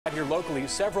Here locally,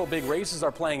 several big races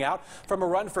are playing out, from a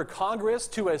run for Congress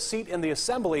to a seat in the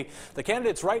Assembly. The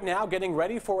candidates right now getting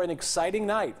ready for an exciting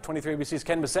night. 23 ABC's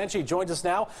Ken Masenchi joins us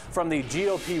now from the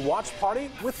GOP watch party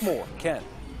with more. Ken.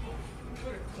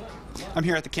 I'm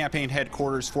here at the campaign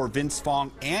headquarters for Vince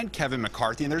Fong and Kevin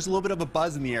McCarthy, and there's a little bit of a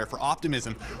buzz in the air for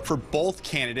optimism for both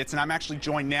candidates. And I'm actually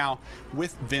joined now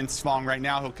with Vince Fong right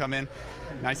now. He'll come in.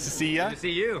 Nice to see you. Good to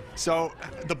see you. So,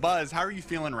 the buzz, how are you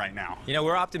feeling right now? You know,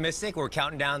 we're optimistic. We're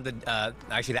counting down the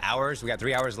hours. We got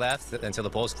 3 hours left until the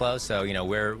polls close. So, you know,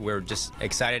 we're just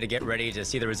excited to get ready to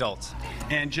see the results.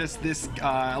 And just this,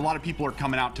 a lot of people are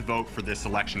coming out to vote for this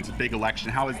election. It's a big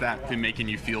election. How has that been making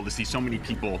you feel to see so many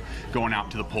people going out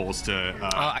to the polls to?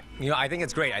 You know, I think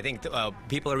it's great. I think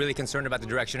people are really concerned about the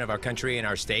direction of our country and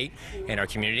our state and our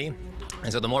community.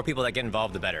 And so the more people that get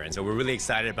involved, the better. And so we're really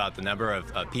excited about the number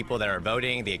of people that are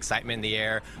voting, the excitement in the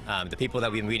air. The people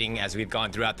that we've been meeting as we've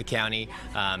gone throughout the county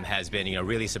has been, you know,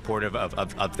 really supportive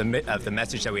of the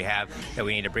message that we have, that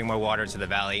we need to bring more water to the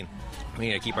valley. We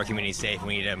need to keep our community safe.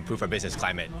 We need to improve our business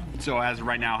climate. So as of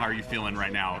right now, how are you feeling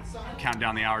right now? Counting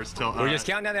down the hours till... We're just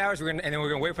counting down the hours, and then we're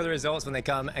going to wait for the results when they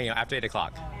come, you know, after 8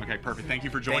 o'clock. Okay, perfect. Thank you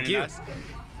for joining us.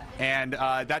 And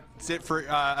that's it for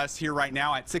us here right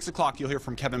now. At 6 o'clock, you'll hear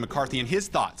from Kevin McCarthy and his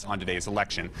thoughts on today's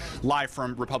election. Live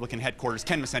from Republican headquarters,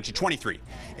 Ken Masenchi, 23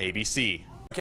 ABC.